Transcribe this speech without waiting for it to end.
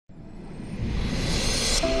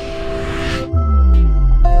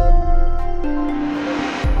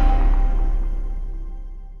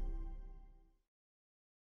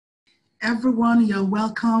everyone. You're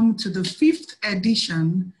welcome to the 5th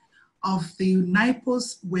edition of the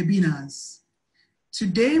NIPOSS webinars.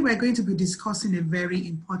 Today, we're going to be discussing a very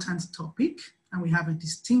important topic, and we have a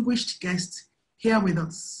distinguished guest here with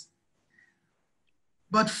us.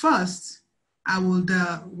 But first, I would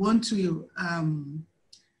want to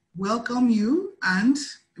welcome you and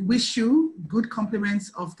wish you good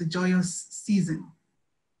compliments of the joyous season.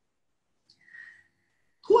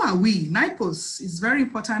 Who are we? NIPOSS is very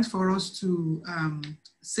important for us to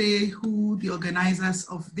say who the organizers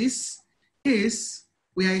of this is.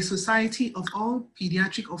 We are a society of all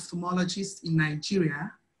pediatric ophthalmologists in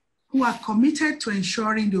Nigeria who are committed to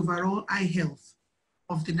ensuring the overall eye health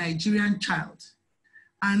of the Nigerian child.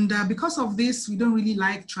 And because of this, we don't really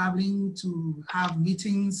like traveling to have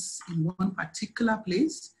meetings in one particular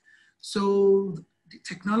place. So the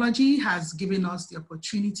technology has given us the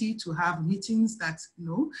opportunity to have meetings that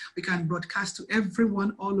we can broadcast to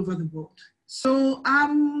everyone all over the world. So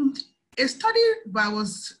a study that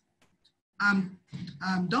was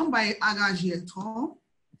done by Adedayo et al.,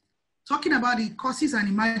 talking about the causes and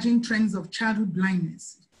emerging trends of childhood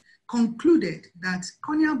blindness, concluded that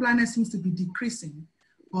corneal blindness seems to be decreasing,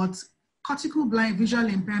 but cortical visual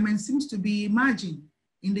impairment seems to be emerging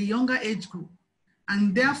in the younger age group.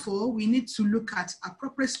 And therefore, we need to look at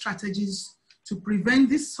appropriate strategies to prevent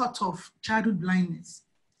this sort of childhood blindness.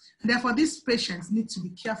 And therefore, these patients need to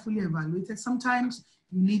be carefully evaluated. Sometimes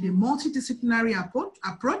you need a multidisciplinary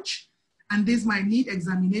approach, and this might need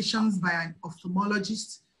examinations by an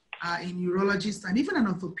ophthalmologist, a neurologist, and even an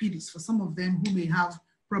orthopedist for some of them who may have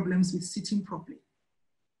problems with sitting properly.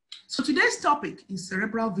 So today's topic is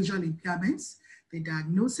cerebral visual impairments, the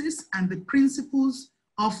diagnosis, and the principles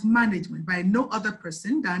of management by no other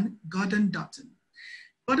person than Dutton.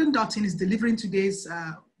 Dutton is delivering today's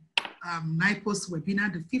NIPOSS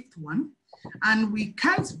webinar, the 5th one, and we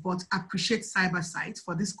can't but appreciate CyberSight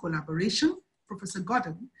for this collaboration. Professor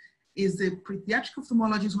Dutton is a pediatric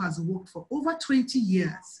ophthalmologist who has worked for over 20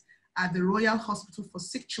 years at the Royal Hospital for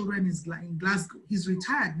Sick Children in Glasgow. He's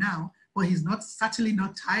retired now, but he's certainly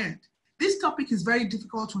not tired. This topic is very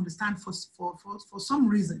difficult to understand for some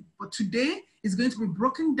reason, but today is going to be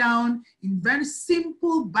broken down in very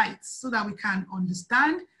simple bites so that we can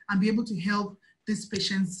understand and be able to help these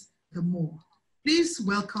patients the more. Please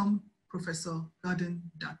welcome Professor Dutton.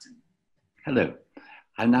 Hello.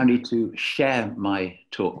 I now need to share my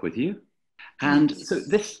talk with you. And so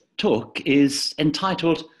this talk is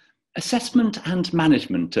entitled Assessment and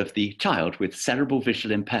Management of the Child with Cerebral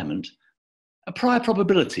Visual Impairment, a prior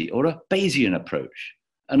probability or a Bayesian approach,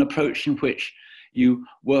 an approach in which you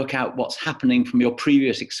work out what's happening from your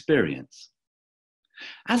previous experience.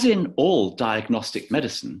 As in all diagnostic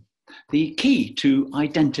medicine, the key to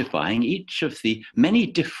identifying each of the many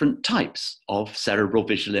different types of cerebral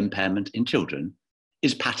visual impairment in children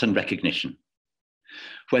is pattern recognition.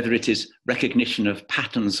 Whether it is recognition of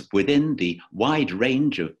patterns within the wide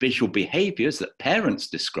range of visual behaviors that parents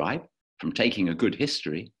describe from taking a good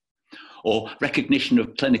history, or recognition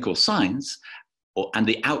of clinical signs and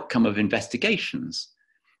the outcome of investigations,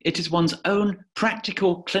 it is one's own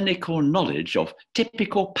practical clinical knowledge of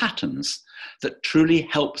typical patterns that truly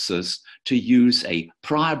helps us to use a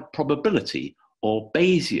prior probability or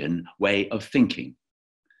Bayesian way of thinking,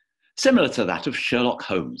 similar to that of Sherlock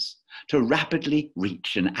Holmes, to rapidly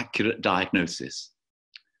reach an accurate diagnosis.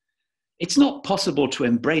 It's not possible to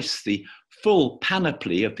embrace the full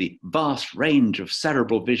panoply of the vast range of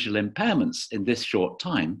cerebral visual impairments in this short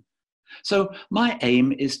time. So my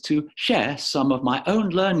aim is to share some of my own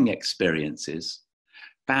learning experiences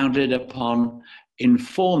founded upon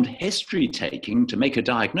informed history taking to make a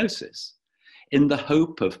diagnosis in the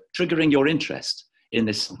hope of triggering your interest in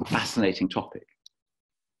this fascinating topic.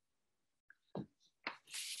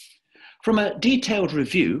 From a detailed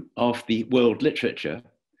review of the world literature,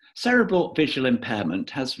 cerebral visual impairment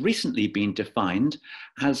has recently been defined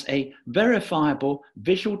as a verifiable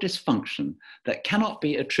visual dysfunction that cannot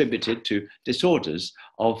be attributed to disorders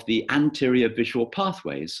of the anterior visual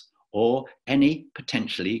pathways or any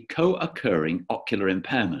potentially co-occurring ocular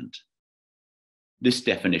impairment. This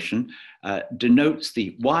definition denotes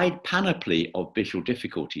the wide panoply of visual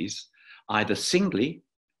difficulties, either singly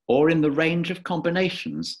or in the range of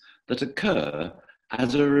combinations that occur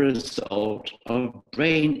as a result of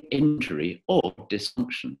brain injury or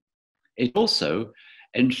dysfunction. It also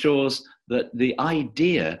ensures that the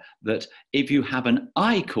idea that if you have an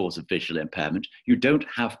eye cause of visual impairment, you don't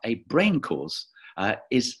have a brain cause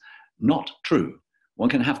is not true. One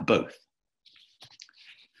can have both.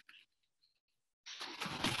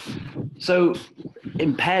 So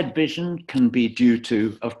impaired vision can be due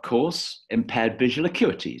to, of course, impaired visual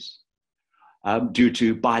acuities, due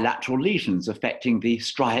to bilateral lesions affecting the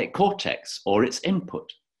striate cortex or its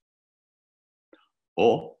input.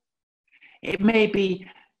 Or it may be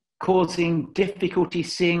causing difficulty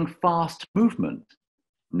seeing fast movement,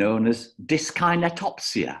 known as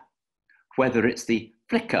dyskinetopsia, whether it's the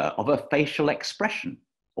flicker of a facial expression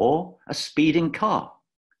or a speeding car.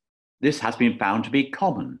 This has been found to be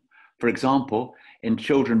common, for example, in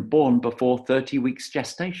children born before 30 weeks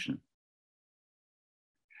gestation.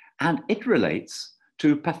 And it relates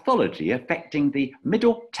to pathology affecting the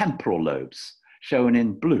middle temporal lobes, shown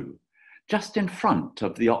in blue, just in front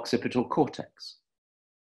of the occipital cortex.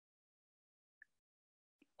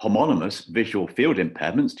 Homonymous visual field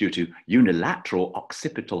impairments due to unilateral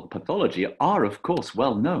occipital pathology are, of course,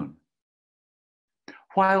 well known.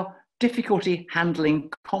 While difficulty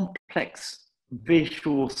handling complex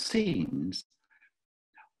visual scenes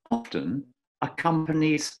often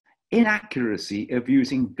accompanies inaccuracy of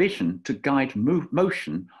using vision to guide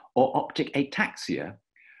motion or optic ataxia,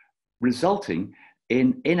 resulting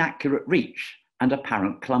in inaccurate reach and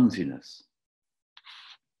apparent clumsiness.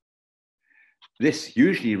 This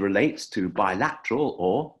usually relates to bilateral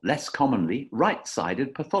or, less commonly,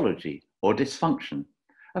 right-sided pathology or dysfunction,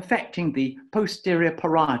 affecting the posterior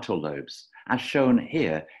parietal lobes, as shown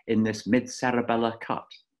here in this mid-cerebellar cut,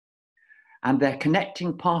 and their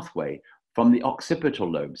connecting pathway from the occipital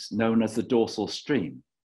lobes, known as the dorsal stream.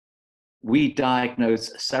 We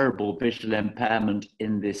diagnosed cerebral visual impairment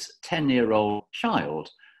in this 10-year-old child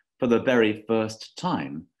for the very first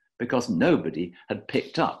time because nobody had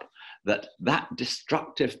picked up that that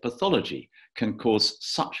destructive pathology can cause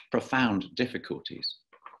such profound difficulties.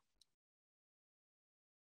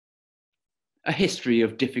 A history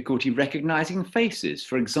of difficulty recognizing faces,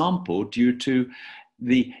 for example, due to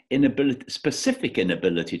the specific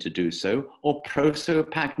inability to do so, or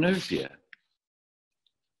prosopagnosia,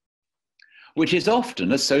 which is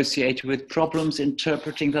often associated with problems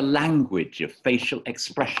interpreting the language of facial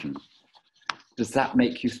expression. Does that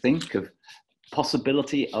make you think of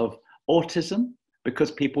possibility of autism because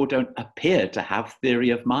people don't appear to have theory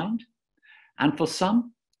of mind? And for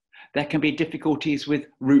some, there can be difficulties with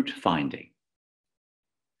route finding.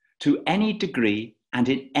 To any degree and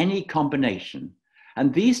in any combination,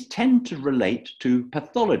 and these tend to relate to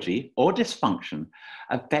pathology or dysfunction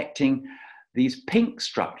affecting these pink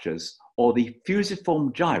structures or the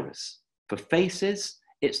fusiform gyrus. For faces,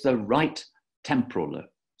 it's the right temporal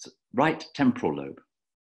lobe.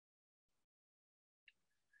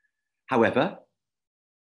 However,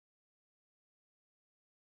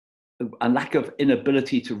 a lack of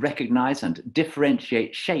inability to recognize and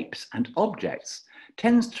differentiate shapes and objects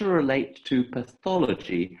tends to relate to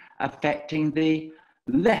pathology affecting the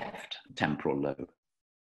left temporal lobe.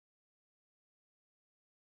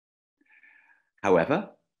 However,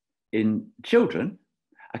 in children,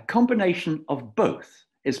 a combination of both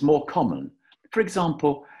is more common. For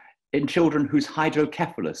example, in children whose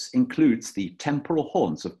hydrocephalus includes the temporal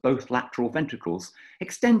horns of both lateral ventricles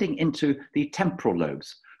extending into the temporal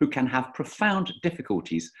lobes, who can have profound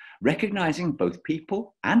difficulties recognizing both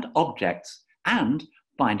people and objects and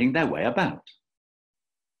finding their way about.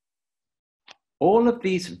 All of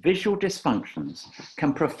these visual dysfunctions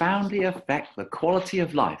can profoundly affect the quality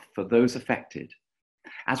of life for those affected.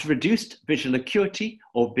 As reduced visual acuity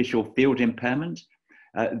or visual field impairment,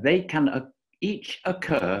 they can each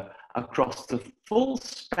occur across the full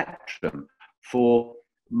spectrum from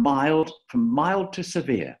mild to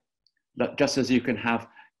severe, just as you can have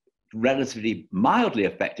relatively mildly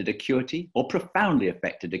affected acuity or profoundly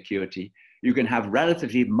affected acuity, you can have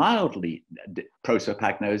relatively mildly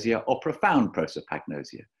prosopagnosia or profound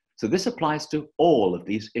prosopagnosia. So this applies to all of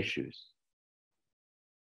these issues.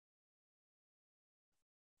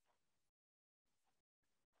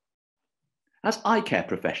 As eye care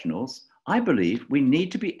professionals, I believe we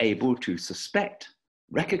need to be able to suspect,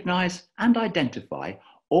 recognize, and identify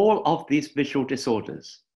all of these visual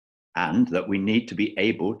disorders, and that we need to be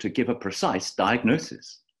able to give a precise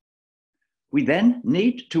diagnosis. We then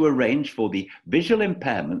need to arrange for the visual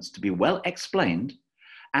impairments to be well explained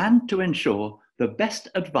and to ensure the best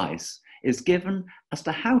advice is given as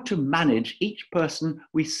to how to manage each person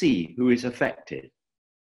we see who is affected.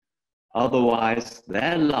 Otherwise,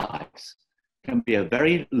 their lives can be a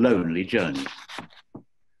very lonely journey.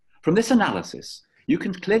 From this analysis, you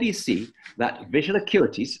can clearly see that visual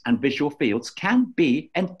acuities and visual fields can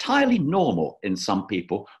be entirely normal in some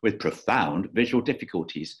people with profound visual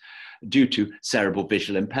difficulties due to cerebral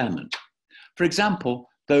visual impairment. For example,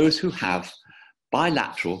 those who have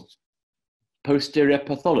bilateral posterior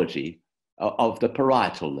pathology of the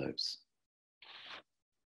parietal lobes.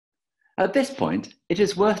 At this point, it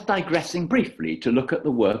is worth digressing briefly to look at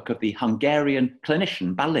the work of the Hungarian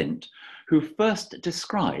clinician Balint, who first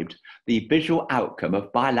described the visual outcome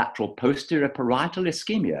of bilateral posterior parietal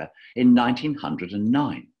ischemia in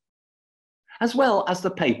 1909, as well as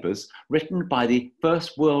the papers written by the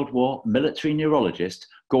First World War military neurologist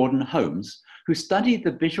Gordon Holmes, who studied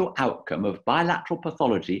the visual outcome of bilateral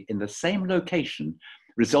pathology in the same location,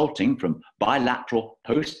 resulting from bilateral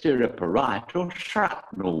posterior parietal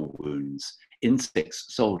shrapnel wounds in 6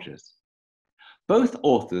 soldiers. Both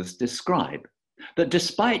authors describe that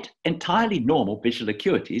despite entirely normal visual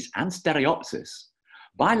acuities and stereopsis,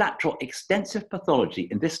 bilateral extensive pathology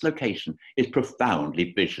in this location is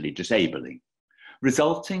profoundly visually disabling,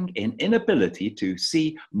 resulting in inability to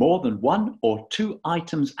see more than 1 or 2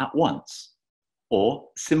 items at once, or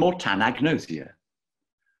simultanagnosia,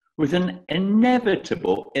 with an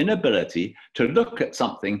inevitable inability to look at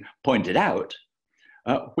something pointed out,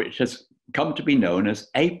 which has come to be known as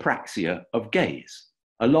apraxia of gaze,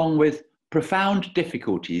 along with profound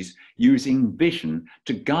difficulties using vision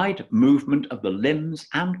to guide movement of the limbs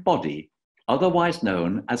and body, otherwise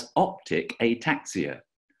known as optic ataxia,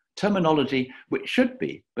 terminology which should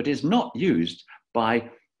be, but is not used by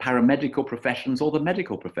paramedical professions or the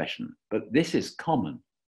medical profession, but this is common.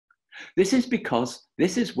 This is because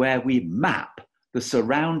this is where we map the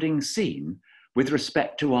surrounding scene with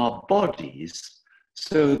respect to our bodies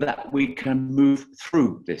so that we can move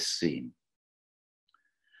through this scene.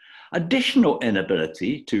 Additional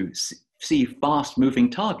inability to see fast-moving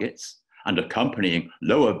targets and accompanying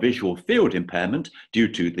lower visual field impairment due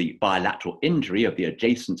to the bilateral injury of the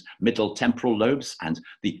adjacent middle temporal lobes and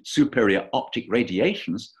the superior optic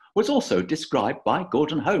radiations was also described by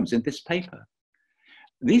Gordon Holmes in this paper.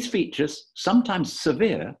 These features, sometimes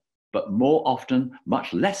severe, but more often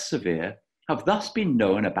much less severe, have thus been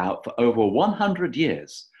known about for over 100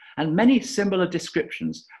 years, and many similar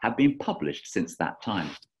descriptions have been published since that time.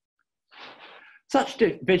 Such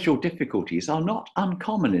visual difficulties are not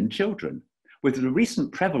uncommon in children, with the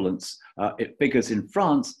recent prevalence figures in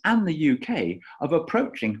France and the UK of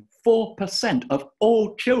approaching 4% of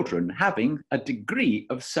all children having a degree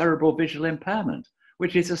of cerebral visual impairment,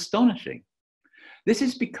 which is astonishing. This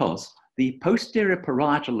is because the posterior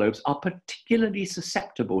parietal lobes are particularly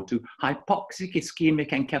susceptible to hypoxic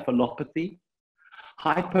ischemic encephalopathy,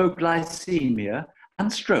 hypoglycemia,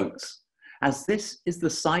 and strokes, as this is the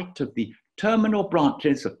site of the terminal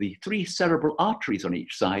branches of the 3 cerebral arteries on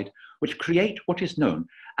each side, which create what is known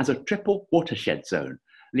as a triple watershed zone,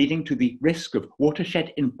 leading to the risk of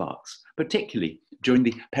watershed infarcts, particularly during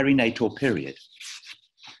the perinatal period.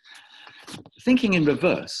 Thinking in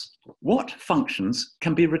reverse, what functions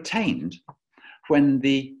can be retained when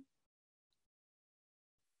the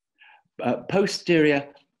posterior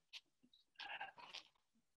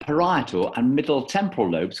parietal and middle temporal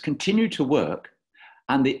lobes continue to work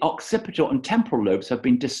and the occipital and temporal lobes have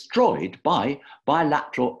been destroyed by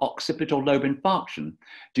bilateral occipital lobe infarction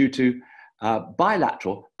due to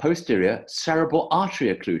bilateral posterior cerebral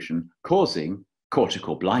artery occlusion causing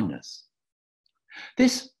cortical blindness?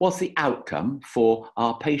 This was the outcome for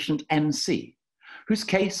our patient MC, whose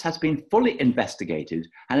case has been fully investigated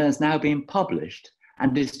and has now been published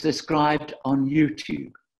and is described on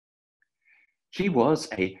YouTube. She was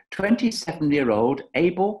a 27-year-old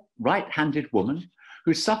able right-handed woman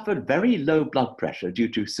who suffered very low blood pressure due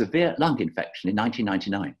to severe lung infection in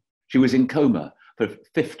 1999. She was in coma for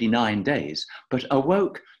 59 days, but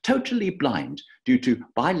awoke totally blind due to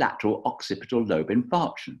bilateral occipital lobe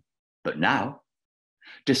infarction. But now,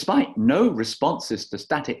 despite no responses to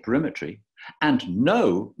static perimetry and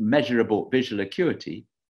no measurable visual acuity,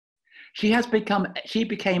 she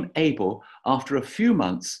became able after a few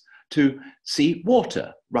months to see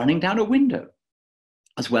water running down a window,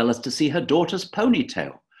 as well as to see her daughter's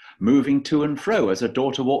ponytail moving to and fro as her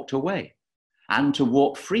daughter walked away, and to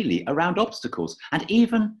walk freely around obstacles and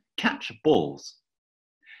even catch balls.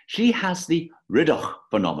 She has the Riddoch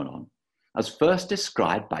phenomenon, as first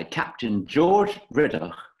described by Captain George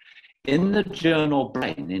Riddoch in the journal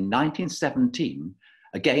Brain in 1917,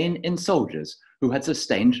 again in soldiers who had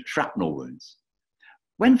sustained shrapnel wounds.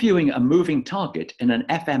 When viewing a moving target in an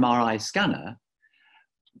fMRI scanner,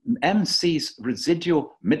 MC's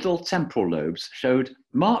residual middle temporal lobes showed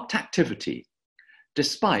marked activity,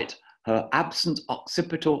 despite her absent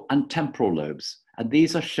occipital and temporal lobes, and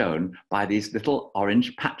these are shown by these little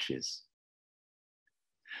orange patches.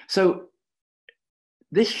 So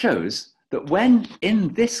this shows that when,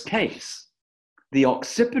 in this case, the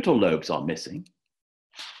occipital lobes are missing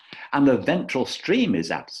and the ventral stream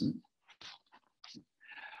is absent,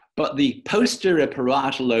 but the posterior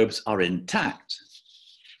parietal lobes are intact,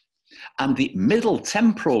 and the middle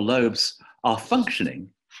temporal lobes are functioning,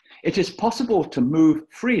 it is possible to move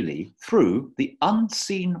freely through the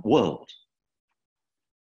unseen world.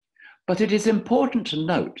 But it is important to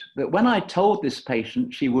note that when I told this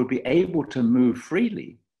patient she would be able to move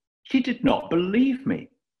freely, she did not believe me.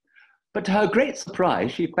 But to her great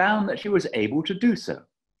surprise, she found that she was able to do so.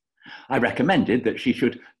 I recommended that she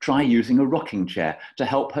should try using a rocking chair to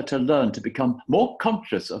help her to learn to become more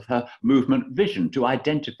conscious of her movement vision to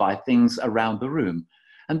identify things around the room,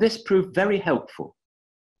 and this proved very helpful.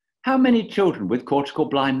 How many children with cortical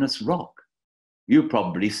blindness rock? You've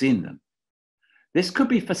probably seen them. This could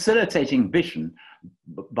be facilitating vision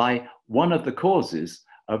by one of the causes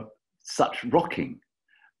of such rocking,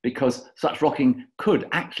 because such rocking could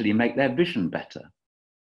actually make their vision better.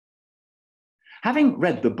 Having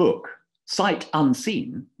read the book, Sight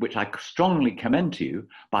Unseen, which I strongly commend to you,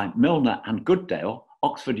 by Milner and Goodale,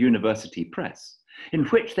 Oxford University Press, in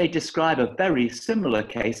which they describe a very similar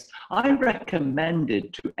case, I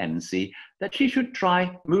recommended to MC that she should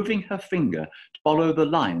try moving her finger to follow the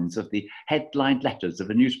lines of the headline letters of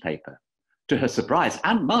a newspaper. To her surprise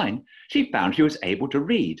and mine, she found she was able to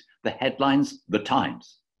read the headlines, The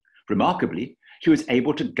Times. Remarkably, she was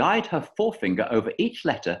able to guide her forefinger over each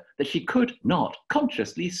letter that she could not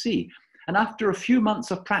consciously see. And after a few months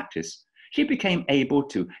of practice, she became able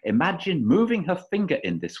to imagine moving her finger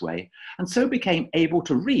in this way, and so became able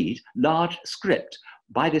to read large script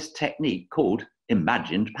by this technique called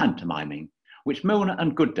imagined pantomiming, which Milner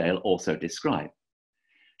and Goodale also describe.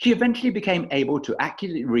 She eventually became able to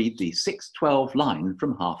accurately read the 612 line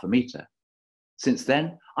from half a meter. Since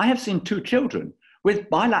then, I have seen 2 children with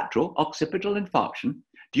bilateral occipital infarction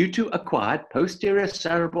due to acquired posterior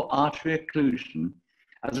cerebral artery occlusion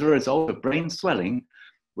as a result of brain swelling,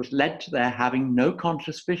 which led to their having no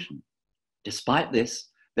conscious vision. Despite this,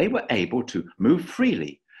 they were able to move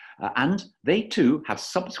freely, and they too have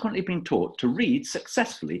subsequently been taught to read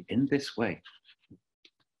successfully in this way.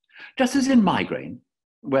 Just as in migraine,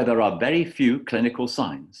 where there are very few clinical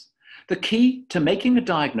signs, the key to making a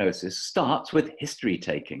diagnosis starts with history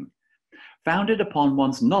taking, founded upon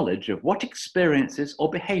one's knowledge of what experiences or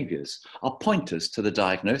behaviors are pointers to the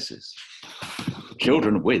diagnosis.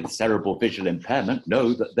 Children with cerebral visual impairment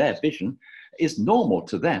know that their vision is normal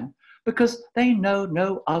to them because they know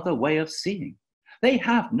no other way of seeing. They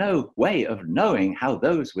have no way of knowing how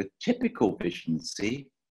those with typical vision see,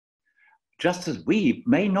 just as we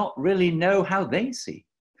may not really know how they see.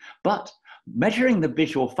 But measuring the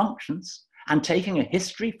visual functions and taking a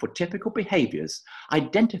history for typical behaviors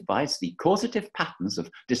identifies the causative patterns of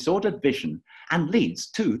disordered vision and leads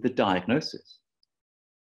to the diagnosis.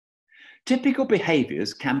 Typical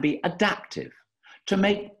behaviors can be adaptive to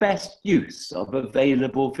make best use of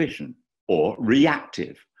available vision, or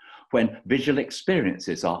reactive when visual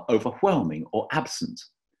experiences are overwhelming or absent,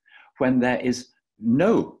 when there is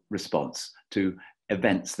no response to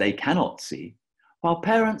events they cannot see, while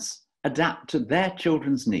parents adapt to their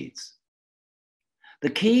children's needs. The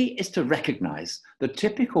key is to recognize the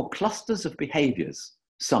typical clusters of behaviors,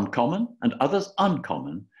 some common and others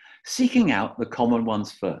uncommon, seeking out the common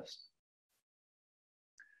ones first.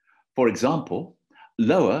 For example,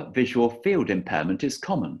 lower visual field impairment is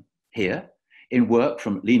common. Here, in work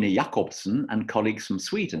from Lena Jakobsen and colleagues from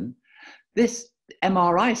Sweden, this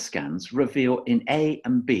MRI scans reveal in A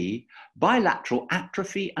and B bilateral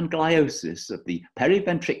atrophy and gliosis of the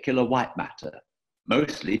periventricular white matter,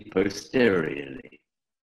 mostly posteriorly.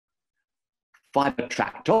 Fiber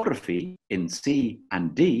tractography in C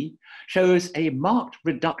and D shows a marked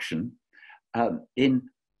reduction of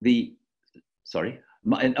the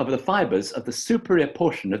fibers of the superior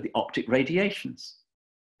portion of the optic radiations.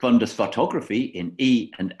 Fundus photography in E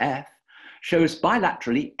and F shows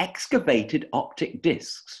bilaterally excavated optic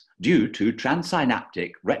discs due to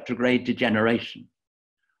transsynaptic retrograde degeneration,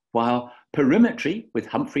 while perimetry with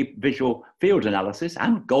Humphrey visual field analysis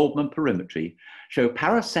and Goldman perimetry show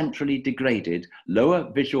paracentrally degraded lower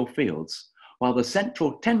visual fields, while the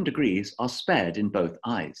central 10 degrees are spared in both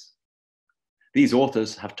eyes. These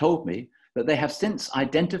authors have told me that they have since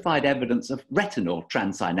identified evidence of retinal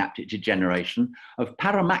transsynaptic degeneration of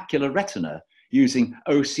paramacular retina using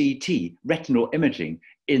OCT retinal imaging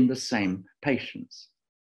in the same patients.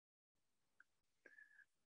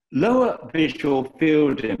 Lower visual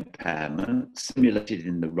field impairment, simulated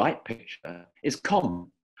in the right picture, is common.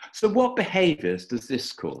 So what behaviors does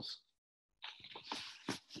this cause?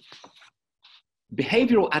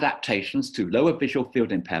 Behavioral adaptations to lower visual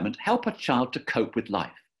field impairment help a child to cope with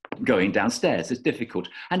life. Going downstairs is difficult,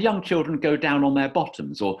 and young children go down on their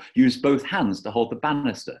bottoms or use both hands to hold the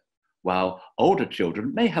banister. while older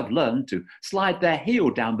children may have learned to slide their heel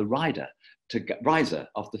down the riser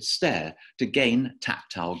of the stair to gain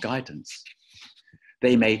tactile guidance.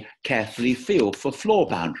 They may carefully feel for floor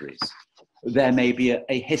boundaries. There may be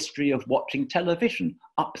a history of watching television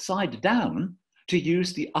upside down to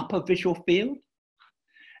use the upper visual field.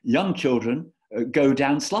 Young children go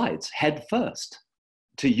down slides head first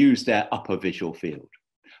to use their upper visual field.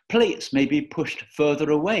 Plates may be pushed further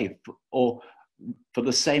away or for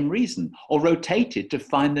the same reason, or rotated to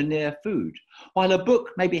find the near food, while a book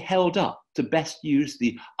may be held up to best use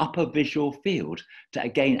the upper visual field to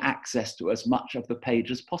gain access to as much of the page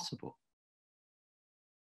as possible.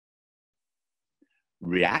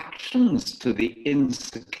 Reactions to the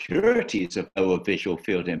insecurities of lower visual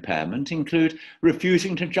field impairment include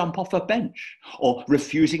refusing to jump off a bench or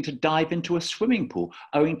refusing to dive into a swimming pool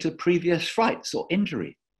owing to previous frights or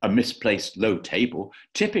injury. A misplaced low table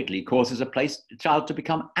typically causes a child to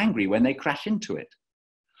become angry when they crash into it.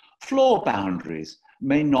 Floor boundaries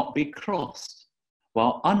may not be crossed,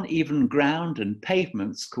 while uneven ground and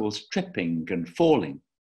pavements cause tripping and falling.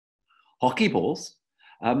 Hockey balls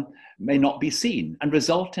may not be seen and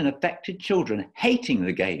result in affected children hating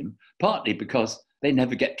the game, partly because they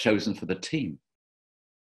never get chosen for the team.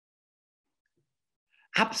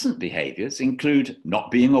 Absent behaviours include not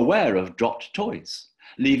being aware of dropped toys,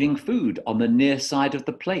 leaving food on the near side of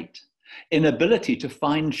the plate, inability to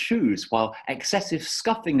find shoes, while excessive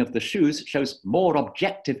scuffing of the shoes shows more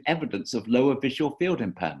objective evidence of lower visual field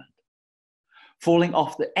impairment. Falling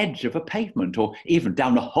off the edge of a pavement or even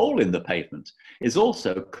down a hole in the pavement is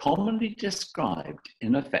also commonly described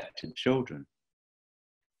in affected children.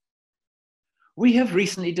 We have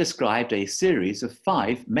recently described a series of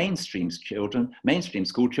 5 mainstream school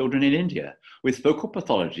children in India with focal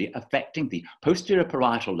pathology affecting the posterior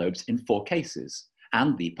parietal lobes in 4 cases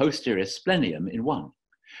and the posterior splenium in 1.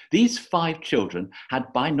 These 5 children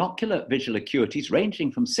had binocular visual acuities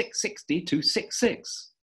ranging from 660 to 66,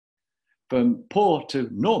 from poor to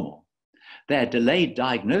normal. Their delayed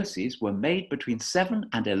diagnoses were made between 7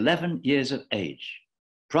 and 11 years of age.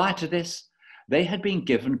 Prior to this, they had been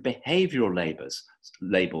given behavioral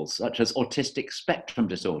labels such as autistic spectrum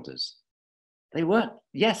disorders. They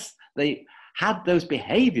had those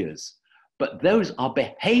behaviors, but those are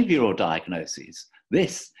behavioral diagnoses.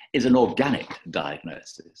 This is an organic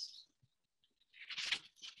diagnosis.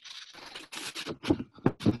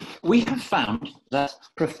 We have found that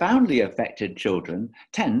profoundly affected children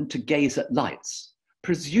tend to gaze at lights,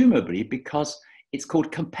 presumably because it's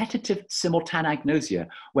called competitive simultanagnosia,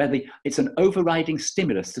 where it's an overriding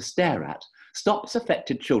stimulus to stare at, stops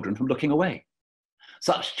affected children from looking away.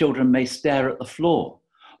 Such children may stare at the floor,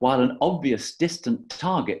 while an obvious distant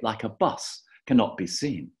target like a bus cannot be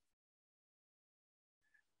seen.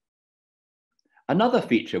 Another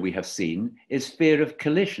feature we have seen is fear of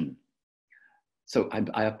collision. So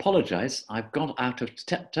I apologize, I've gone out of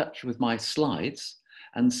touch with my slides.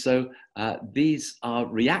 And so these are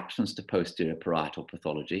reactions to posterior parietal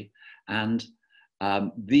pathology. And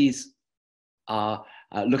these are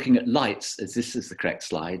looking at lights, as this is the correct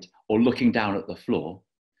slide, or looking down at the floor.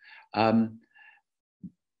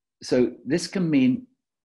 So this can mean,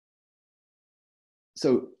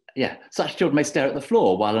 such children may stare at the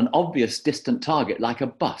floor while an obvious distant target like a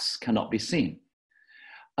bus cannot be seen.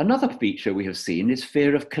 Another feature we have seen is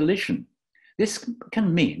fear of collision. This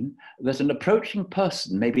can mean that an approaching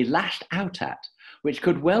person may be lashed out at, which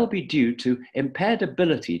could well be due to impaired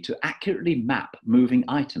ability to accurately map moving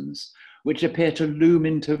items, which appear to loom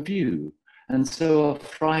into view and so are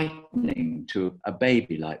frightening to a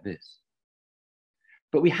baby like this.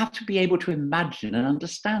 But we have to be able to imagine and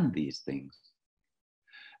understand these things.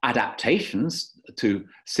 Adaptations to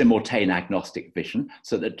simultane agnostic vision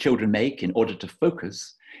so that children make in order to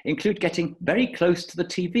focus include getting very close to the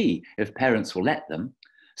TV if parents will let them,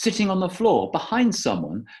 sitting on the floor behind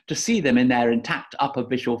someone to see them in their intact upper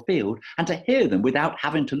visual field and to hear them without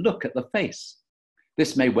having to look at the face.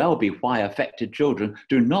 This may well be why affected children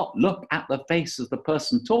do not look at the face of the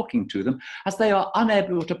person talking to them, as they are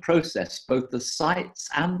unable to process both the sights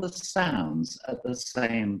and the sounds at the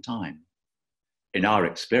same time. In our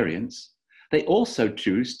experience, they also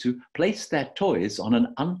choose to place their toys on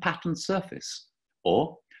an unpatterned surface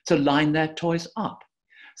or to line their toys up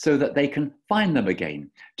so that they can find them again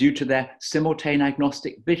due to their simultane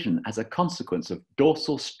agnostic vision as a consequence of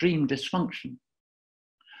dorsal stream dysfunction.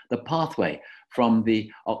 The pathway from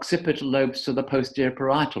the occipital lobes to the posterior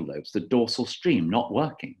parietal lobes, the dorsal stream not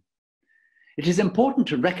working. It is important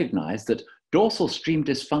to recognize that dorsal stream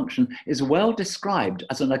dysfunction is well described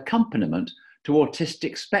as an accompaniment to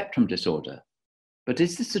autistic spectrum disorder. But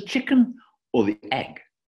is this the chicken or the egg?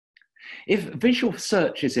 If visual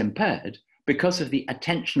search is impaired, because of the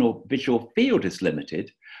attentional visual field is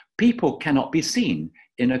limited, people cannot be seen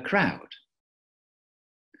in a crowd.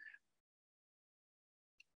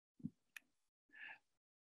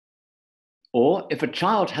 Or if a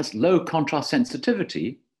child has low contrast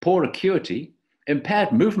sensitivity, poor acuity,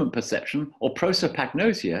 impaired movement perception, or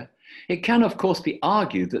prosopagnosia, it can of course be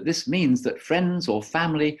argued that this means that friends or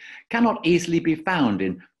family cannot easily be found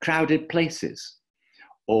in crowded places,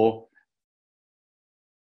 or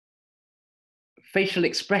facial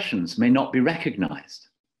expressions may not be recognized.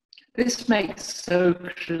 This makes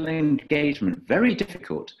social engagement very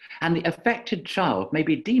difficult, and the affected child may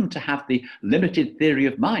be deemed to have the limited theory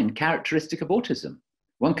of mind characteristic of autism.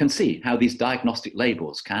 One can see how these diagnostic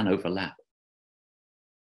labels can overlap.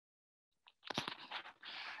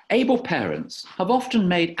 Able parents have often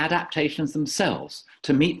made adaptations themselves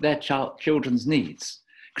to meet their children's needs,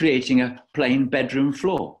 creating a plain bedroom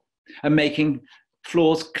floor and making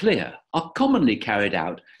floors clear are commonly carried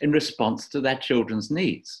out in response to their children's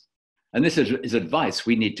needs. And this is advice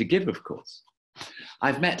we need to give, of course.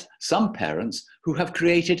 I've met some parents who have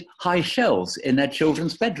created high shelves in their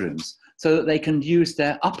children's bedrooms so that they can use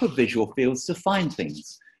their upper visual fields to find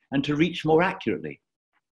things and to reach more accurately.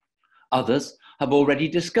 Others have already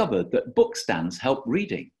discovered that book stands help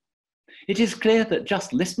reading. It is clear that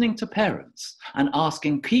just listening to parents and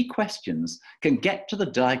asking key questions can get to the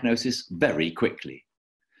diagnosis very quickly.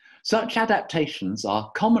 Such adaptations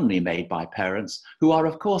are commonly made by parents who are,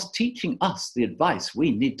 of course, teaching us the advice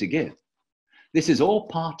we need to give. This is all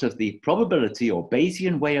part of the probability or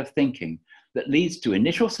Bayesian way of thinking that leads to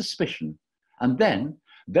initial suspicion and then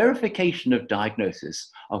verification of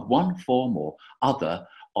diagnosis of one form or other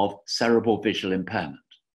of cerebral visual impairment.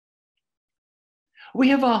 We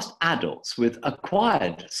have asked adults with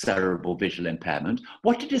acquired cerebral visual impairment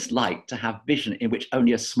what it is like to have vision in which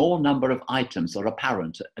only a small number of items are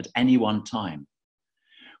apparent at any one time.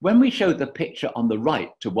 When we showed the picture on the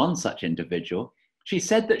right to one such individual, she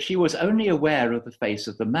said that she was only aware of the face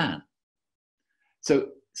of the man.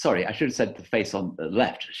 So, sorry, I should have said the face on the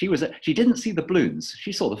left. She didn't see the balloons,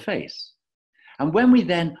 she saw the face. And when we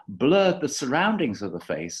then blurred the surroundings of the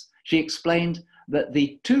face, she explained that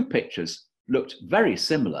the two pictures looked very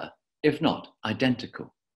similar, if not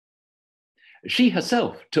identical. She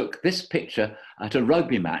herself took this picture at a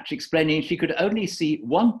rugby match, explaining she could only see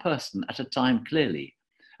one person at a time clearly,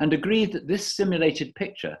 and agreed that this simulated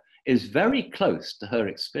picture is very close to her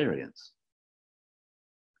experience.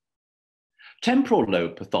 Temporal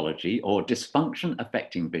lobe pathology, or dysfunction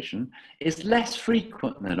affecting vision, is less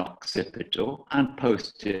frequent than occipital and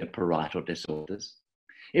posterior parietal disorders.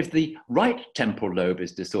 If the right temporal lobe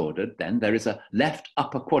is disordered, then there is a left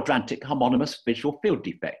upper quadrantic homonymous visual field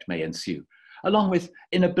defect may ensue, along with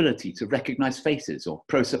inability to recognize faces or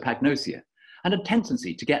prosopagnosia, and a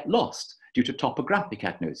tendency to get lost due to topographic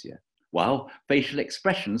agnosia, while facial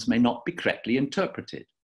expressions may not be correctly interpreted.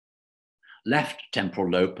 Left temporal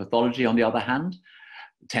lobe pathology, on the other hand,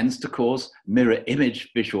 tends to cause mirror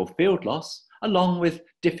image visual field loss, along with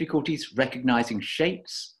difficulties recognizing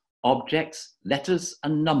shapes, objects, letters,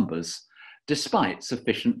 and numbers, despite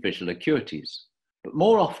sufficient visual acuities. But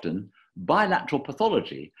more often, bilateral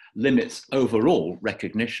pathology limits overall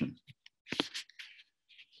recognition.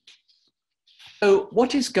 So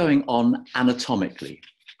what is going on anatomically?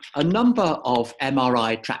 A number of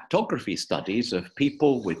MRI tractography studies of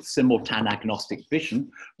people with simultan agnostic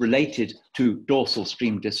vision related to dorsal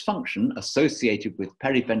stream dysfunction associated with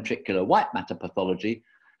periventricular white matter pathology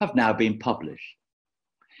have now been published.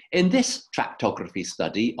 In this tractography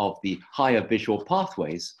study of the higher visual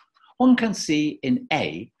pathways, one can see in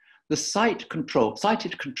A, the sighted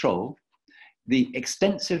control, the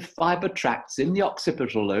extensive fiber tracts in the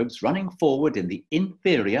occipital lobes running forward in the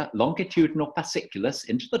inferior longitudinal fasciculus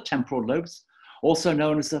into the temporal lobes, also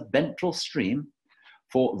known as the ventral stream,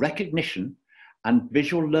 for recognition and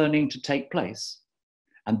visual learning to take place.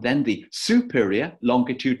 And then the superior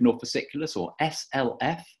longitudinal fasciculus, or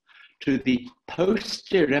SLF, to the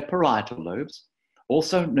posterior parietal lobes,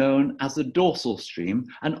 also known as the dorsal stream,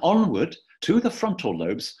 and onward to the frontal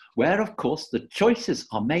lobes, where of course the choices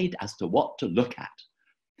are made as to what to look at.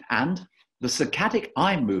 And the saccadic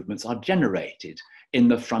eye movements are generated in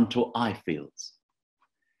the frontal eye fields.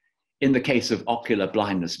 In the case of ocular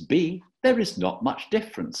blindness B, there is not much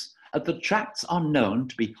difference, as the tracts are known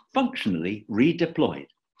to be functionally redeployed.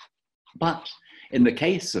 But in the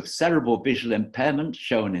case of cerebral visual impairment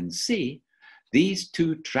shown in C, these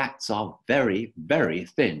two tracts are very, very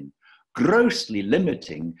thin, grossly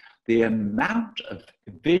limiting the amount of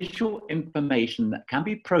visual information that can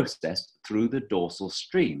be processed through the dorsal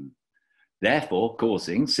stream. therefore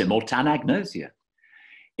causing simultanagnosia,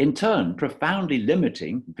 in turn profoundly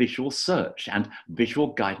limiting visual search and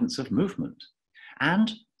visual guidance of movement,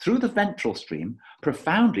 and through the ventral stream,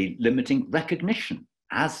 profoundly limiting recognition,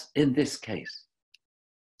 as in this case.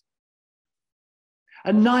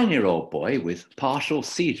 A 9-year-old boy with partial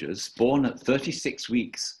seizures, born at 36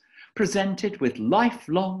 weeks, presented with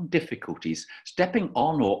lifelong difficulties stepping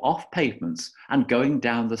on or off pavements and going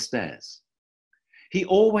down the stairs. He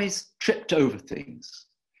always tripped over things.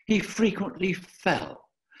 He frequently fell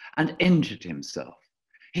and injured himself.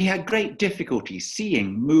 He had great difficulty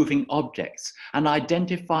seeing moving objects and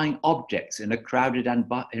identifying objects in a crowded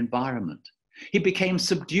environment. He became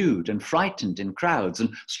subdued and frightened in crowds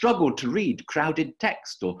and struggled to read crowded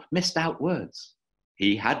text or missed out words.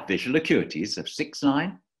 He had visual acuities of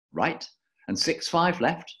 6.9 right and 6.5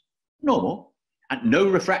 left, normal, and no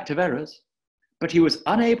refractive errors, but he was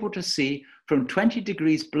unable to see from 20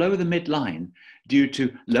 degrees below the midline due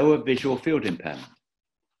to lower visual field impairment.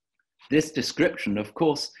 This description, of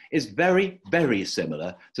course, is very, very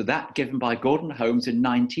similar to that given by Gordon Holmes in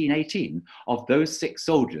 1918 of those 6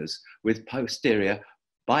 soldiers with posterior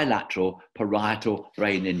bilateral parietal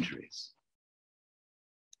brain injuries.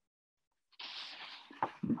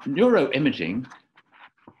 Neuroimaging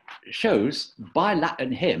shows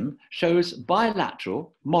bilateral,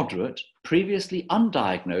 moderate, previously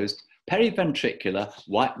undiagnosed periventricular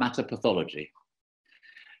white matter pathology,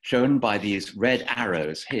 shown by these red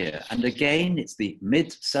arrows here. And again, it's the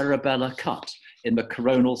mid-cerebellar cut in the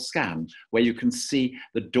coronal scan where you can see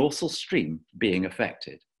the dorsal stream being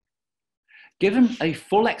affected. Given a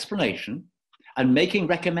full explanation and making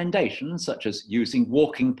recommendations such as using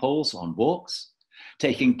walking poles on walks,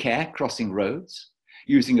 taking care crossing roads,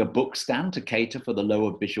 using a book stand to cater for the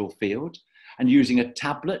lower visual field, and using a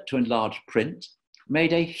tablet to enlarge print,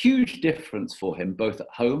 made a huge difference for him both at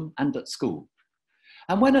home and at school.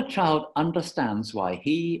 And when a child understands why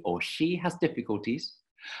he or she has difficulties,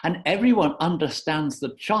 and everyone understands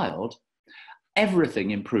the child,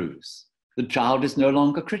 everything improves. The child is no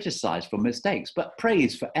longer criticized for mistakes, but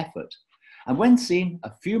praised for effort. And when seen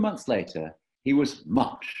a few months later, he was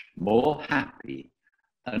much more happy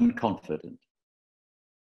and confident.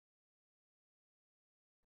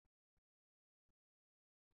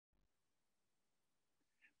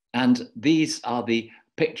 And these are the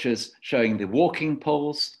pictures showing the walking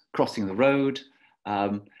poles, crossing the road,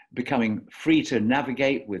 becoming free to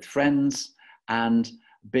navigate with friends, and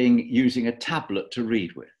using a tablet to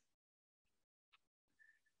read with.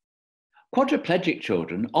 Quadriplegic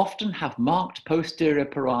children often have marked posterior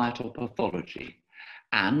parietal pathology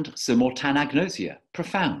and simultanagnosia,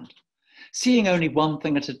 profound, seeing only one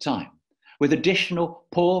thing at a time, with additional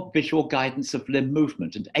poor visual guidance of limb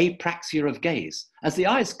movement and apraxia of gaze, as the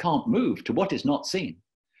eyes can't move to what is not seen.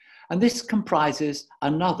 And this comprises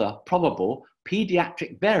another probable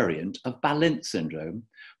pediatric variant of Balint syndrome,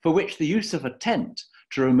 for which the use of a tent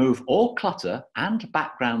to remove all clutter and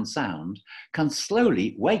background sound can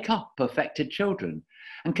slowly wake up affected children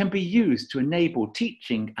and can be used to enable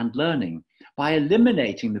teaching and learning by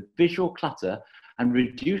eliminating the visual clutter and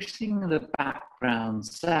reducing the background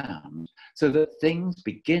sound so that things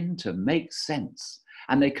begin to make sense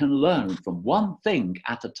and they can learn from one thing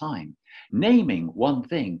at a time, naming one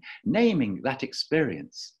thing, naming that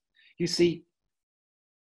experience. You see,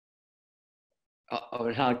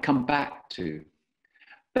 I'll come back to,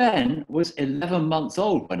 Ben was 11 months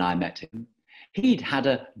old when I met him. He'd had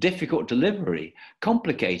a difficult delivery,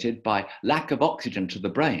 complicated by lack of oxygen to the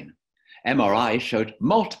brain. MRI showed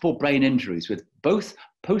multiple brain injuries with both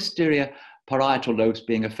posterior parietal lobes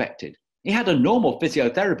being affected. He had a normal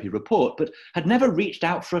physiotherapy report, but had never reached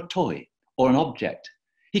out for a toy or an object.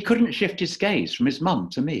 He couldn't shift his gaze from his mum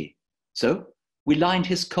to me. So we lined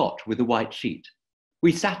his cot with a white sheet.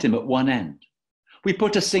 We sat him at one end. We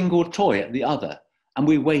put a single toy at the other, and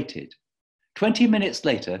we waited. 20 minutes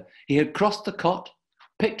later, he had crossed the cot,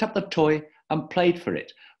 picked up the toy, and played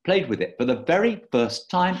with it for the very first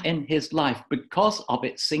time in his life because of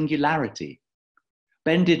its singularity.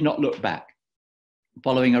 Ben did not look back.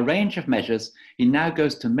 Following a range of measures, he now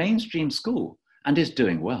goes to mainstream school and is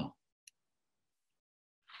doing well.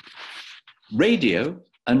 Radio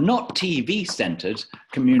and not TV-centered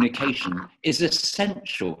communication is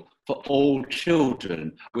essential for all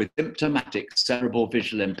children with symptomatic cerebral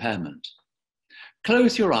visual impairment.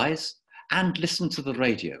 Close your eyes and listen to the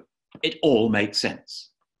radio. It all makes sense.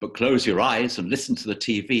 But close your eyes and listen to the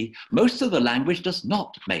TV. Most of the language does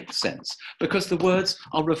not make sense because the words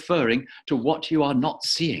are referring to what you are not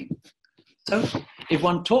seeing. So if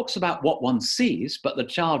one talks about what one sees, but the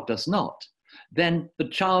child does not, then the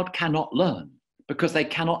child cannot learn. because they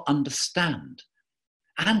cannot understand.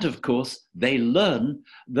 And of course, they learn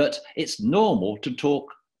that it's normal to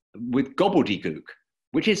talk with gobbledygook,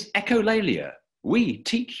 which is echolalia. We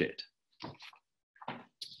teach it.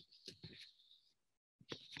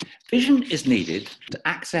 Vision is needed to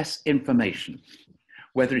access information,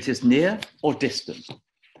 whether it is near or distant,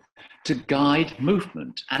 to guide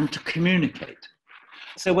movement and to communicate.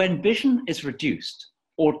 So when vision is reduced,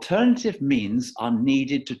 alternative means are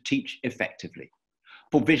needed to teach effectively.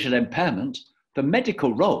 For visual impairment, the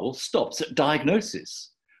medical role stops at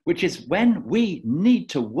diagnosis, which is when we need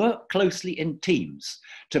to work closely in teams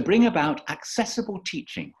to bring about accessible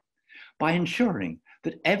teaching by ensuring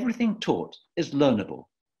that everything taught is learnable.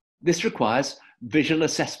 This requires visual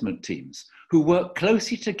assessment teams who work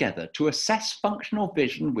closely together to assess functional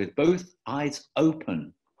vision with both eyes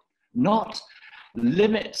open, not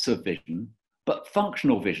limits of vision, but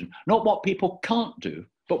functional vision, not what people can't do,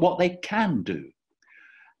 but what they can do,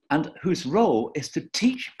 and whose role is to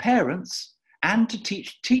teach parents and to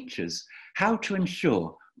teach teachers how to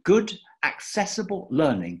ensure good, accessible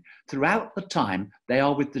learning throughout the time they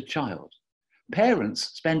are with the child.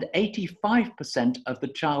 Parents spend 85% of the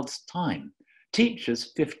child's time,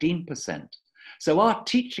 teachers 15%. So our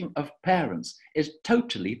teaching of parents is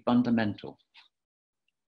totally fundamental.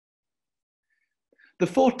 The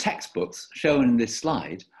 4 textbooks shown in this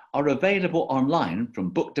slide are available online from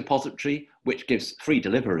Book Depository, which gives free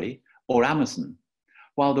delivery, or Amazon,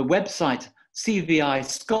 while the website CVI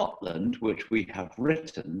Scotland, which we have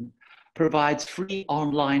written, provides free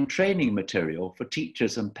online training material for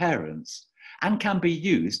teachers and parents and can be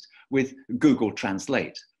used with Google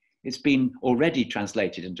Translate. It's been already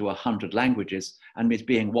translated into 100 languages and is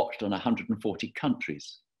being watched on 140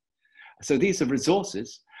 countries. So these are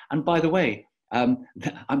resources. And by the way,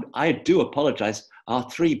 I do apologize. Our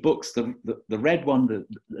 3 books, the red one,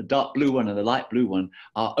 the dark blue one, and the light blue one,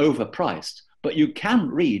 are overpriced. But you can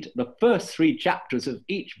read the first 3 chapters of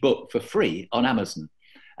each book for free on Amazon.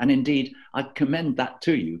 And indeed, I commend that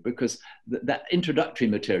to you because that introductory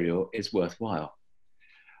material is worthwhile.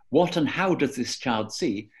 What and How Does This Child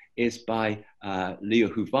See is by Leo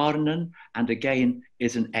Huvarinen, and again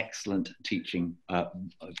is an excellent teaching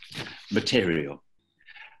material.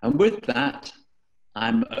 And with that,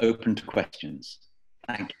 I'm open to questions.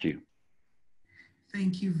 Thank you.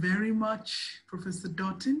 Thank you very much, Professor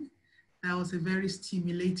Dutton. That was a very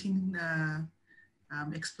stimulating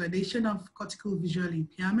explanation of cortical visual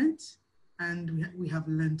impairment, and we have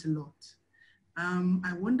learned a lot.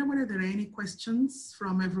 I wonder whether there are any questions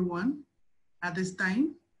from everyone at this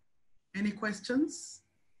time. Any questions?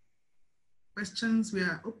 Questions? We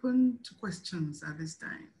are open to questions at this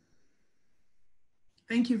time.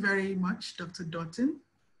 Thank you very much, Dr. Dutton.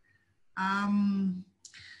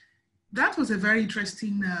 That was a very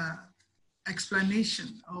interesting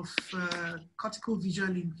explanation of cortical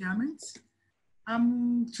visual impairment.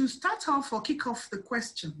 To start off or kick off the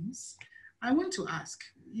questions, I want to ask,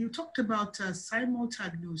 you talked about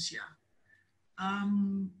simultagnosia.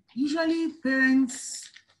 Usually parents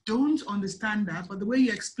don't understand that, but the way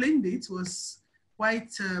you explained it was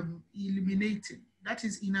quite illuminating. That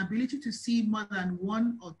is inability to see more than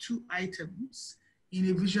 1 or 2 items in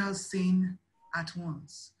a visual scene at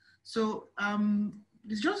once. So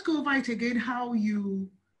let's just go over it again, how you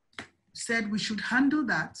said we should handle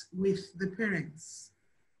that with the parents.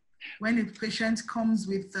 When a patient comes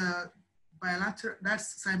with bilateral,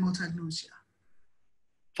 that's simultagnosia.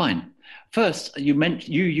 Fine. First, you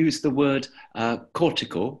used the word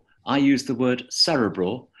cortical. I used the word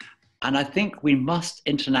cerebral. And I think we must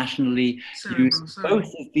internationally use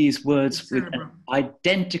both of these words with an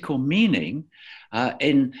identical meaning.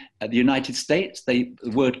 In the United States, the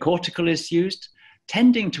word cortical is used,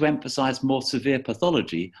 tending to emphasize more severe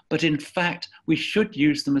pathology, but in fact, we should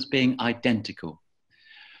use them as being identical.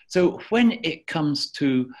 So when it comes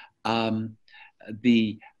to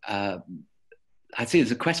I see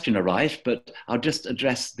there's a question arrived, but I'll just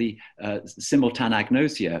address the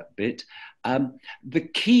simultanagnosia bit. The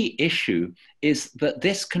key issue is that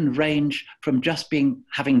this can range from just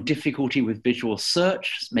having difficulty with visual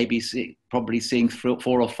search, maybe probably seeing 4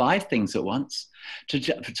 or 5 things at once,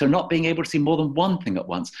 to not being able to see more than 1 thing at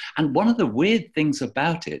once. And one of the weird things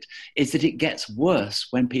about it is that it gets worse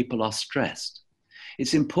when people are stressed.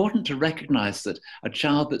 It's important to recognize that a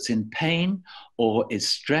child that's in pain or is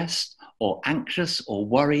stressed or anxious or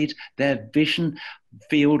worried, their vision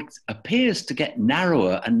field appears to get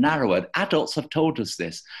narrower and narrower. Adults have told us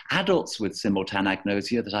this. Adults with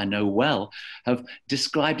simultanagnosia that I know well have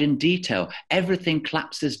described in detail. Everything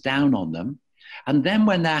collapses down on them. And then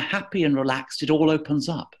when they're happy and relaxed, it all opens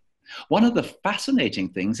up. One of the fascinating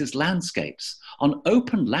things is landscapes. On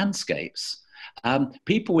open landscapes,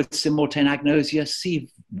 people with simultaneous agnosia see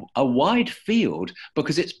a wide field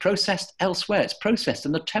because it's processed elsewhere. It's processed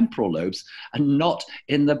in the temporal lobes and not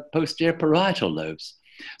in the posterior parietal lobes.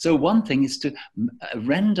 So one thing is to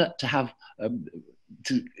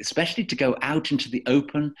especially to go out into the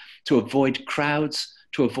open, to avoid crowds,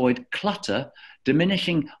 to avoid clutter.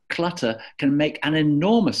 Diminishing clutter can make an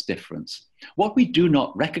enormous difference. What we do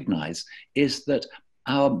not recognize is that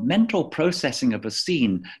our mental processing of a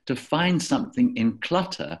scene to find something in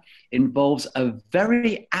clutter involves a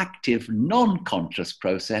very active, non-conscious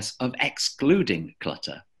process of excluding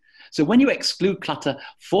clutter. So when you exclude clutter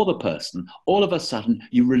for the person, all of a sudden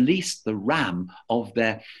you release the RAM of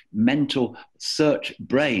their mental search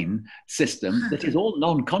brain system that is all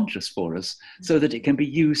non-conscious for us so that it can be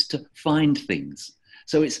used to find things.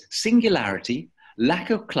 So it's singularity, lack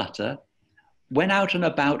of clutter, when out and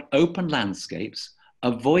about open landscapes,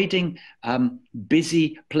 avoiding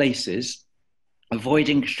busy places,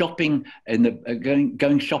 avoiding shopping,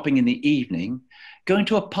 going shopping in the evening, going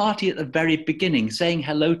to a party at the very beginning, saying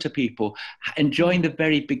hello to people, enjoying the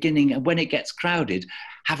very beginning, and when it gets crowded,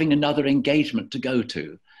 having another engagement to go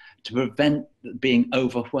to prevent being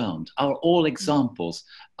overwhelmed, are all examples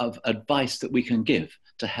of advice that we can give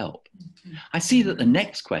to help. I see that the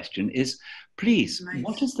next question is, please,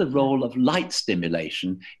 what is the role of light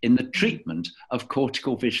stimulation in the treatment of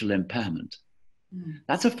cortical visual impairment?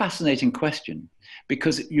 That's a fascinating question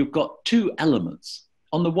because you've got two elements.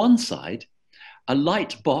 On the one side, a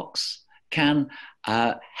light box can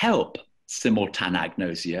help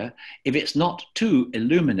simultanagnosia if it's not too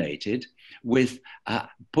illuminated with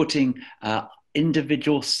putting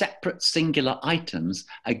individual separate singular items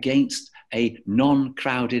against a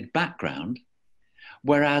non-crowded background,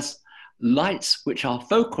 whereas lights which are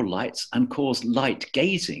focal lights and cause light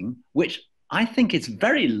gazing, which I think is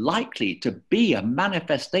very likely to be a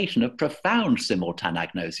manifestation of profound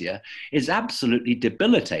simultanagnosia, is absolutely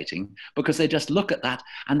debilitating because they just look at that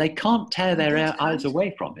and they can't tear their eyes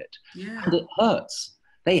away from it. Yeah. And it hurts.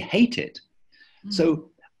 They hate it.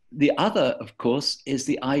 So the other, of course, is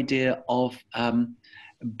the idea of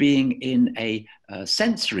being in a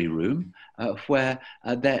sensory room where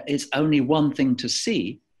there is only one thing to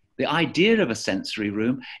see. The idea of a sensory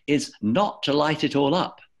room is not to light it all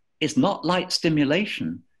up. It's not light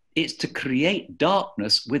stimulation. It's to create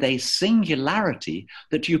darkness with a singularity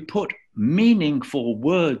that you put meaningful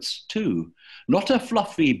words to, not a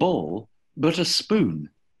fluffy ball, but a spoon.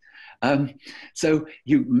 So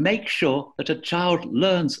you make sure that a child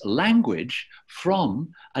learns language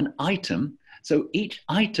from an item. So each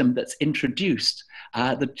item that's introduced,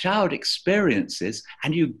 the child experiences,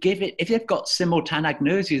 and you give it, if they've got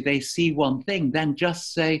simultanagnosia, they see one thing, then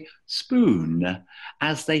just say spoon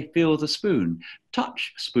as they feel the spoon,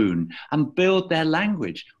 touch spoon, and build their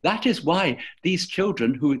language. That is why these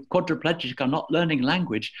children who are quadriplegic are not learning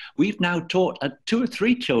language. We've now taught 2 or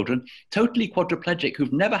 3 children, totally quadriplegic,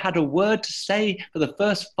 who've never had a word to say for the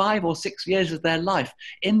first 5 or 6 years of their life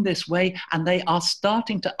in this way, and they are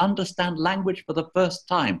starting to understand language for the first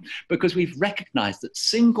time because we've recognized that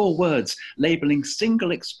single words labeling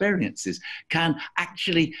single experiences can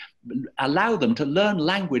actually allow them to learn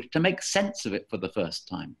language, to make sense of it for the first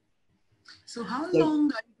time. So how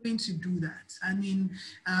long are you going to do that? I mean,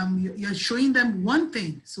 you're showing them one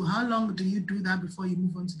thing. So how long do you do that before you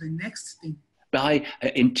move on to the next thing? By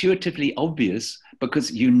intuitively obvious,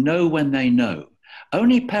 because you know when they know.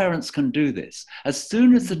 Only parents can do this. As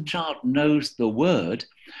soon as the child knows the word,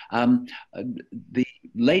 the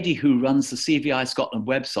lady who runs the CVI Scotland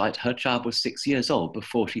website, her child was 6 years old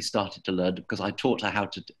before she started to learn, because I taught her how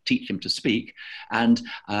to teach him to speak. And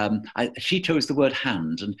she chose the word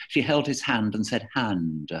hand, and she held his hand and said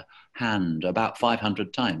hand, hand, about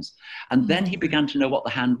 500 times. And then he began to know what the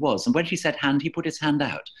hand was. And when she said hand, he put his hand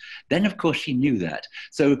out. Then, of course, she knew that.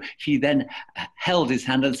 So she then held his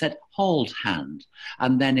hand and said, hold hand.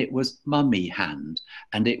 And then it was mummy hand.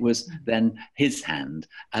 And it was then his hand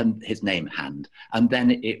and his name hand. And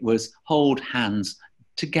then it was hold hands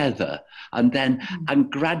together. And then,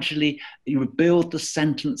 and gradually you build the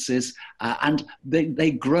sentences and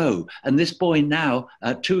they grow. And this boy now,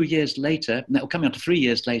 2 years later, now coming on to 3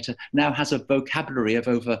 years later, now has a vocabulary of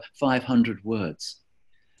over 500 words.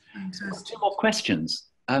 Fantastic. 2 more questions.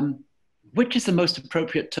 Which is the most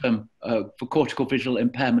appropriate term for cortical visual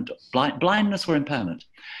impairment? Blindness or impairment?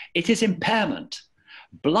 It is impairment.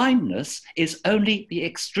 Blindness is only the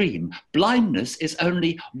extreme. Blindness is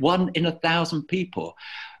only 1 in 1,000 people.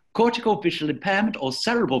 Cortical visual impairment or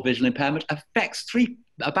cerebral visual impairment affects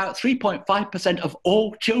about 3.5% of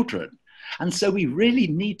all children. And so we really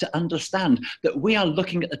need to understand that we are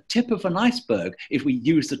looking at the tip of an iceberg if we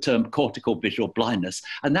use the term cortical visual blindness,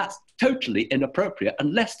 and that's totally inappropriate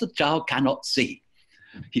unless the child cannot see,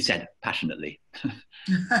 he said passionately.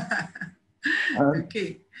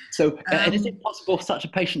 Okay. So is it possible for such a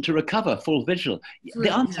patient to recover full visual? The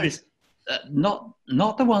answer is not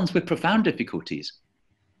the ones with profound difficulties.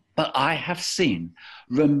 But I have seen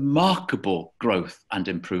remarkable growth and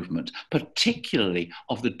improvement, particularly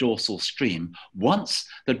of the dorsal stream, once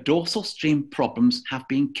the dorsal stream problems have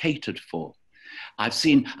been catered for. I've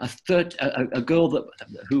seen a girl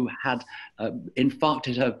who had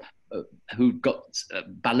infarcted her, who got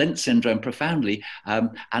Balint syndrome profoundly,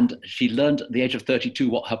 and she learned at the age of 32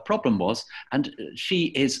 what her problem was, and she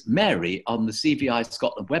is Mary on the CVI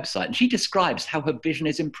Scotland website, and she describes how her vision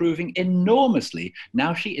is improving enormously.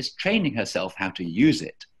 Now she is training herself how to use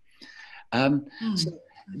it. So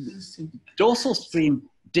dorsal stream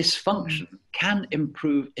dysfunction can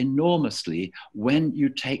improve enormously when you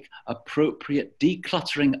take appropriate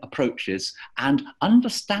decluttering approaches and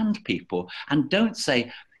understand people, and don't say,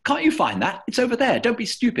 can't you find that? It's over there. Don't be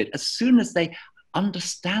stupid. As soon as they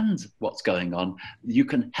understand what's going on, you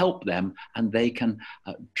can help them, and they can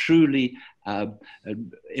truly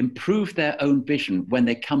improve their own vision when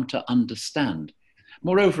they come to understand.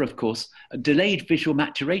 Moreover, of course, delayed visual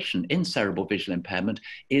maturation in cerebral visual impairment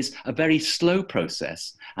is a very slow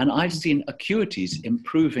process. And I've seen acuities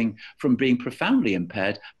improving from being profoundly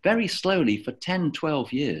impaired very slowly for 10,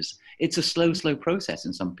 12 years. It's a slow, slow process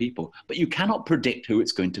in some people, but you cannot predict who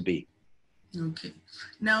it's going to be. Okay.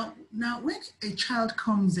 Now when a child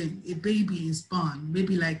comes in, a baby is born,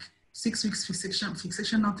 maybe like 6 weeks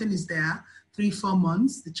fixation, nothing is there, 3-4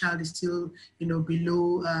 months, the child is still,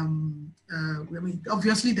 below,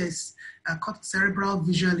 obviously there's cerebral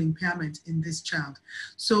visual impairment in this child.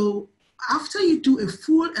 So after you do a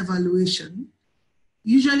full evaluation,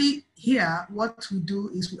 usually here, what we do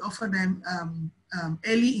is we offer them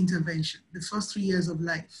early intervention, the first 3 years of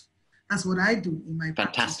life. That's what I do in my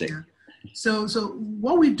practice. Fantastic. Here. So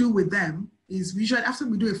what we do with them is usually after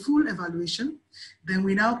we do a full evaluation, then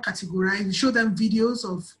we now categorize, we show them videos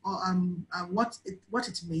of what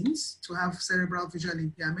it means to have cerebral visual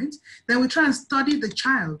impairment. Then we try and study the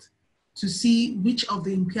child to see which of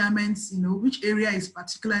the impairments, which area is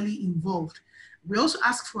particularly involved. We also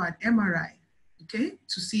ask for an MRI, okay,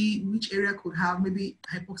 to see which area could have maybe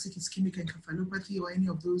hypoxic ischemic encephalopathy or any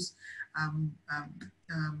of those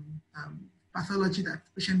pathology that the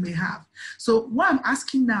patient may have. So what I'm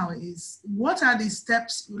asking now is, what are the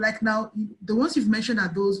steps, like now, the ones you've mentioned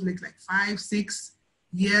are those like 5, 6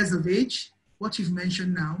 years of age, what you've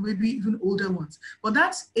mentioned now, maybe even older ones. But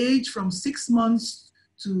that's age from 6 months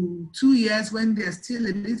to 2 years when they're still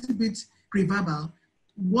a little bit preverbal.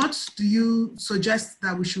 What do you suggest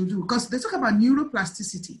that we should do? Because they talk about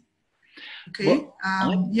neuroplasticity. Okay.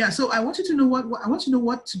 Well, so I want you to know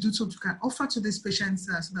what to do so we can offer to these patients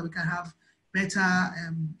so that we can have better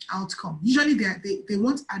outcome. Usually they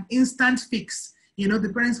want an instant fix.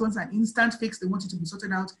 The parents want an instant fix. They want it to be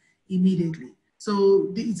sorted out immediately.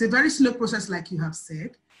 So it's a very slow process, like you have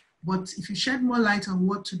said. But if you shed more light on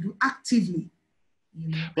what to do actively.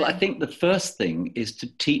 Well, I think the first thing is to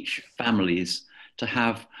teach families to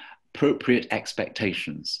have appropriate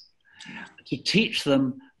expectations. To teach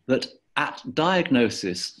them that at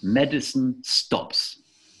diagnosis, medicine stops.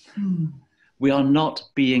 We are not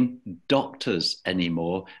being doctors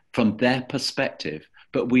anymore from their perspective,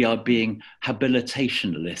 but we are being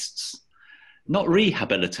habilitationalists. Not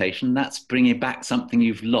rehabilitation, that's bringing back something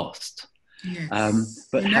you've lost. Yes.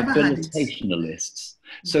 But habilitationalists,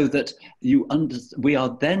 so that we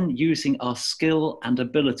are then using our skill and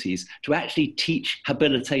abilities to actually teach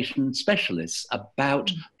habilitation specialists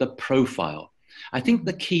about the profile. I think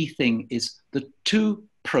the key thing is the 2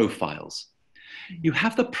 profiles. You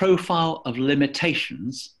have the profile of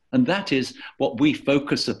limitations, and that is what we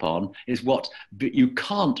focus upon, is what you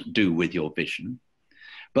can't do with your vision.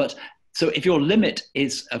 But so if your limit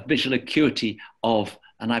is a visual acuity of,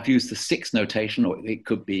 and I've used the 6 notation, or it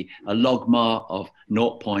could be a logMAR of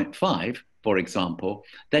 0.5, for example,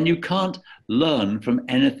 then you can't learn from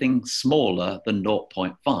anything smaller than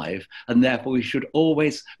 0.5, and therefore we should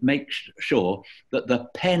always make sure that the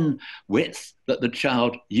pen width that the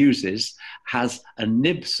child uses has a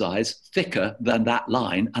nib size thicker than that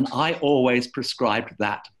line, and I always prescribed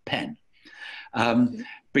that pen.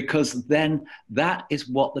 Because then that is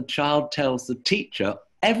what the child tells the teacher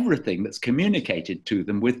everything that's communicated to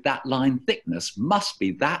them with that line thickness must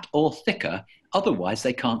be that or thicker. Otherwise,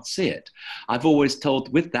 they can't see it. I've always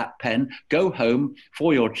told with that pen, go home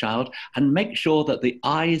for your child and make sure that the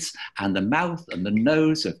eyes and the mouth and the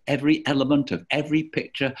nose of every element of every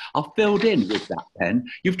picture are filled in with that pen.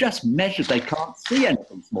 You've just measured they can't see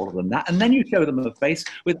anything smaller than that. And then you show them a face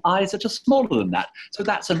with eyes that are smaller than that. So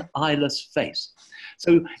that's an eyeless face.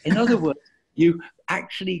 So in other words, you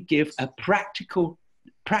actually give a practical,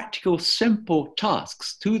 simple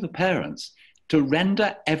tasks to the parents to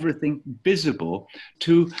render everything visible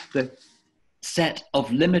to the set of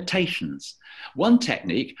limitations. One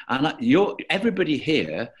technique, and everybody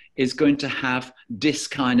here is going to have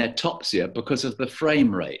dyskinetopsia because of the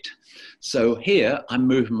frame rate. So here I'm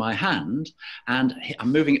moving my hand and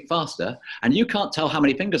I'm moving it faster, and you can't tell how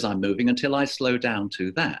many fingers I'm moving until I slow down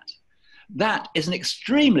to that. That is an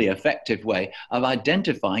extremely effective way of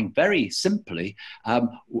identifying very simply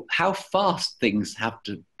how fast things have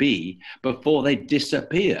to be before they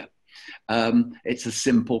disappear. It's a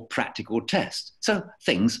simple practical test. So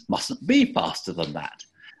things mustn't be faster than that.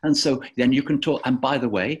 And so then you can talk, and by the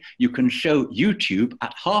way, you can show YouTube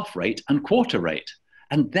at half rate and quarter rate,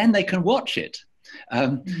 and then they can watch it.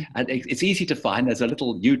 And it's easy to find. There's a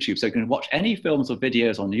little YouTube, so you can watch any films or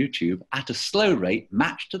videos on YouTube at a slow rate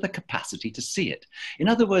matched to the capacity to see it. In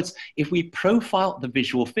other words, if we profile the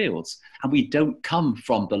visual fields and we don't come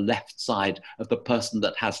from the left side of the person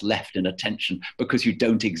that has left in attention because you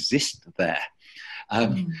don't exist there,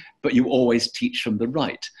 but you always teach from the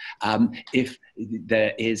right. If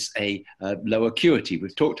there is a low acuity,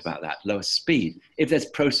 we've talked about that, lower speed. If there's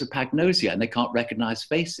prosopagnosia and they can't recognize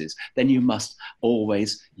faces, then you must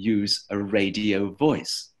always use a radio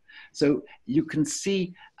voice. So you can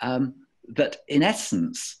see that in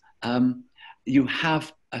essence, you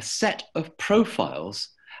have a set of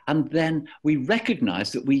profiles, and then we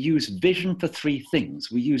recognize that we use vision for three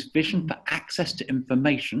things. We use vision for access to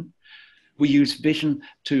information, we use vision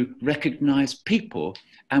to recognize people,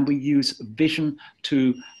 and we use vision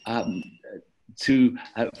for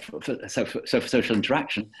social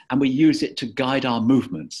interaction, and we use it to guide our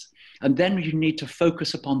movements. And then you need to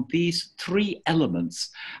focus upon these three elements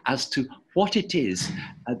as to what it is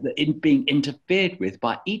in being interfered with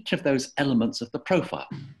by each of those elements of the profile.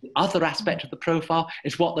 The other aspect of the profile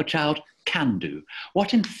is what the child can do. What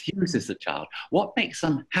enthuses the child? What makes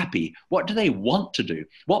them happy? What do they want to do?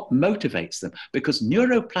 What motivates them? Because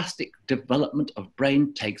neuroplastic development of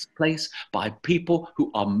brain takes place by people who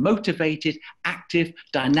are motivated, active,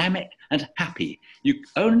 dynamic, and happy.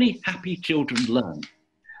 Only happy children learn.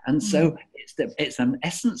 And so it's an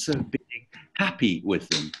essence of being happy with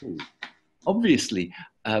them too. Obviously,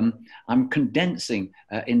 I'm condensing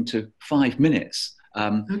into 5 minutes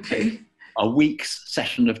a week's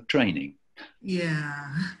session of training.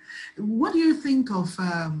 Yeah. What do you think of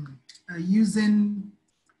using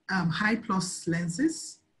high plus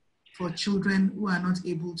lenses for children who are not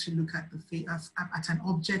able to look at the face at an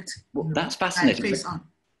object? Well, that's fascinating. Face on.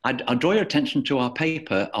 I'll draw your attention to our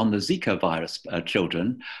paper on the Zika virus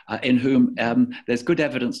children, in whom there's good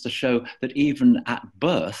evidence to show that even at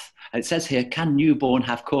birth, it says here, can newborn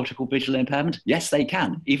have cortical visual impairment? Yes, they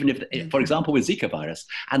can, even if, for example, with Zika virus.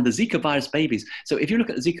 And the Zika virus babies, so if you look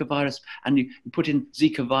at the Zika virus and you put in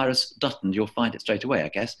Zika virus Dutton, you'll find it straight away, I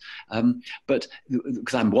guess. But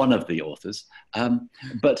because I'm one of the authors,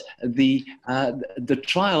 but the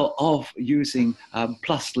trial of using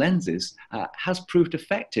plus lenses has proved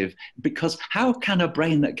effective, because how can a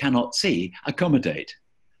brain that cannot see accommodate?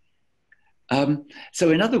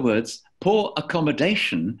 So in other words, poor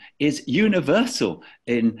accommodation is universal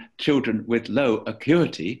in children with low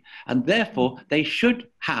acuity, and therefore they should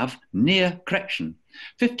have near correction.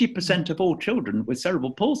 50% of all children with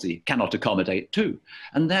cerebral palsy cannot accommodate too,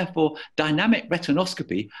 and therefore dynamic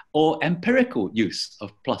retinoscopy or empirical use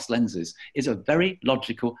of plus lenses is a very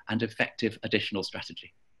logical and effective additional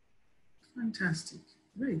strategy. Fantastic.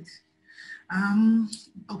 Great.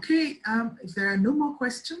 If there are no more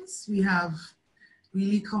questions, we have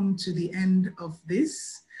really come to the end of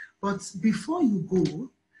this. But before you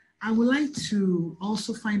go, I would like to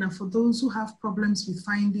also find out, for those who have problems with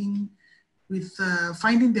finding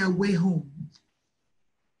their way home.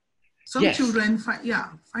 Some children,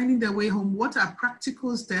 finding their way home. What are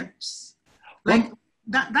practical steps? Like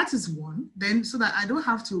that is one. Then, so that I don't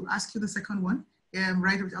have to ask you the second one.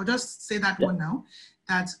 Right, I'll just say that one now,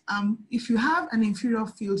 that if you have an inferior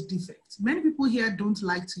field defect, many people here don't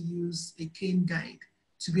like to use a cane guide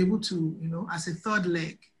to be able to, as a third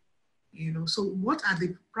leg, so what are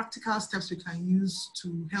the practical steps we can use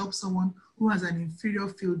to help someone who has an inferior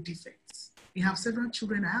field defect? We have several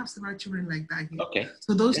children. I have several children like that here. Okay.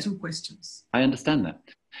 So those two questions. I understand that.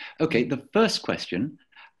 Okay, the first question,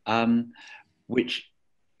 which,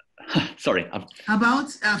 sorry.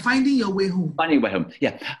 About finding your way home. Finding a way home,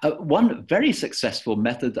 yeah. One very successful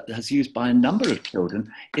method that has used by a number of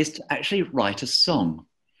children is to actually write a song.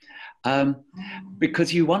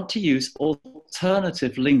 Because you want to use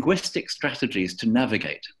alternative linguistic strategies to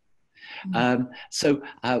navigate. So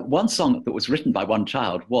one song that was written by one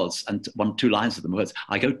child was, and two lines of them was,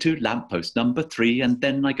 I go to lamppost number 3 and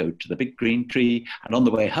then I go to the big green tree. And on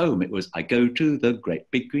the way home, it was, I go to the great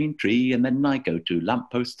big green tree and then I go to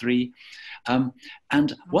lamppost 3.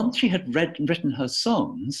 And once she had written her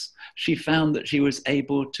songs, she found that she was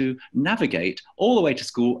able to navigate all the way to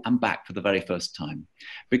school and back for the very first time,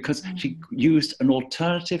 because she used an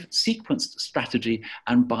alternative sequenced strategy.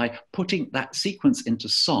 And by putting that sequence into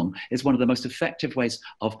song is one of the most effective ways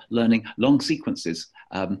of learning long sequences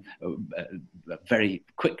very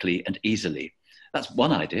quickly and easily. That's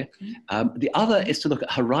one idea. The other is to look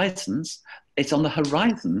at horizons. It's on the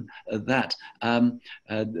horizon that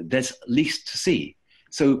there's least to see.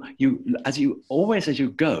 So as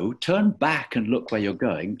you go, turn back and look where you're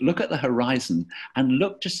going, look at the horizon and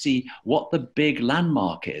look to see what the big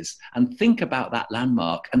landmark is and think about that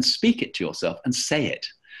landmark and speak it to yourself and say it.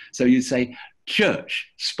 So you say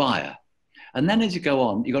church, spire. And then as you go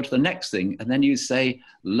on, you go to the next thing and then you say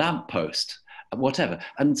lamppost, whatever.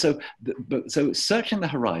 And so searching the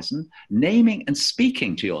horizon, naming and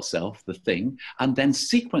speaking to yourself the thing, and then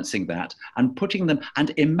sequencing that and putting them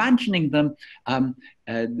and imagining them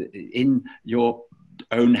in your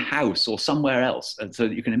own house or somewhere else, and so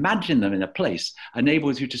that you can imagine them in a place,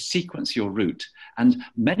 enables you to sequence your route. And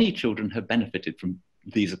many children have benefited from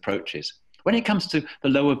these approaches. When it comes to the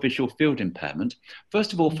lower visual field impairment,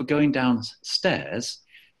 first of all, for going down stairs,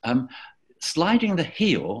 sliding the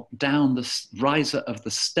heel down the riser of the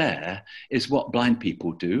stair is what blind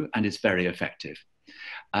people do and is very effective.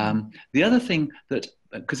 The other thing that,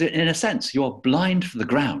 because in a sense, you're blind for the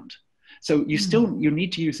ground. So you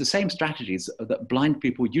need to use the same strategies that blind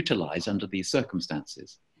people utilize under these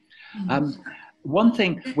circumstances. One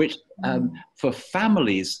thing which for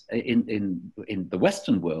families in the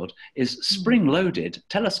Western world is spring-loaded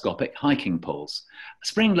telescopic hiking poles.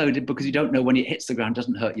 Spring-loaded because you don't know when it hits the ground,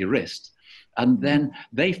 doesn't hurt your wrist. And then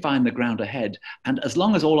they find the ground ahead. And as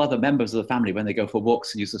long as all other members of the family, when they go for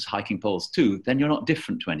walks, use those hiking poles too, then you're not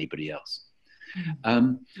different to anybody else.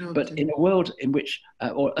 But in a world in which,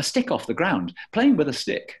 or a stick off the ground, playing with a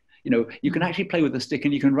stick, you can actually play with a stick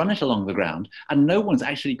and you can run it along the ground and no one's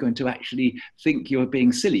actually going to actually think you're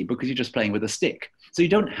being silly because you're just playing with a stick. So you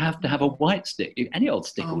don't have to have a white stick. Any old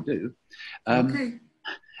stick will do.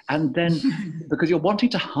 And then because you're wanting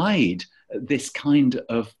to hide this kind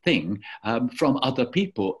of thing from other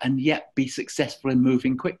people and yet be successful in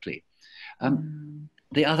moving quickly.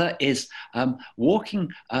 The other is walking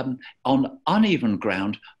on uneven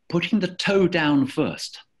ground, putting the toe down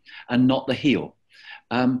first and not the heel.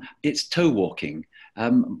 It's toe walking.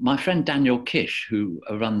 My friend Daniel Kish, who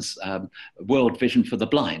runs World Vision for the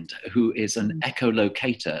Blind, who is an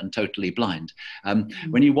echolocator and totally blind,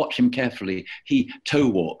 when you watch him carefully, he toe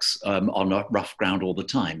walks on a rough ground all the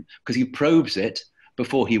time because he probes it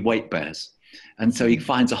before he weight bears. And so he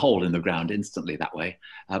finds a hole in the ground instantly that way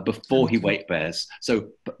before he weight bears. So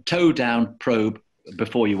toe down, probe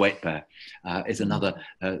before you weight bear is another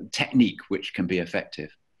technique which can be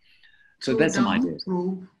effective. So there's some ideas.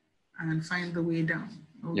 Probe and find the way down.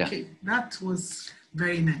 Okay, that was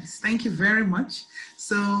very nice. Thank you very much.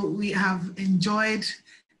 So we have enjoyed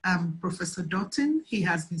Professor Dutton. He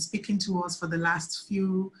has been speaking to us for the last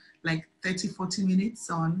few, like 30, 40 minutes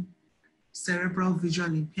on cerebral visual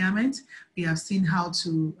impairment. We have seen how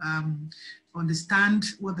to understand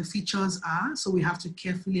what the features are. So we have to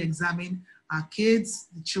carefully examine our kids,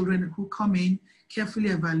 the children who come in, carefully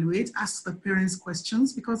evaluate, ask the parents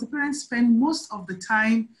questions, because the parents spend most of the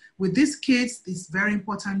time with these kids. It's very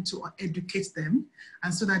important to educate them,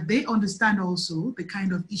 and so that they understand also the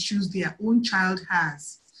kind of issues their own child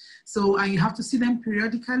has. So you have to see them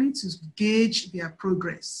periodically to gauge their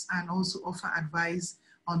progress and also offer advice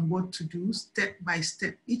on what to do step by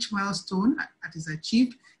step. Each milestone that is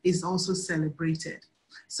achieved is also celebrated.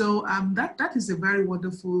 So that is a very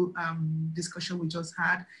wonderful discussion we just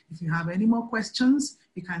had. If you have any more questions,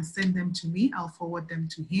 you can send them to me. I'll forward them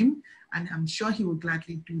to him, and I'm sure he will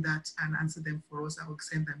gladly do that and answer them for us. I will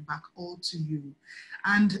send them back all to you.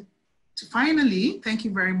 And finally, thank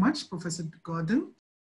you very much, Professor Gordon.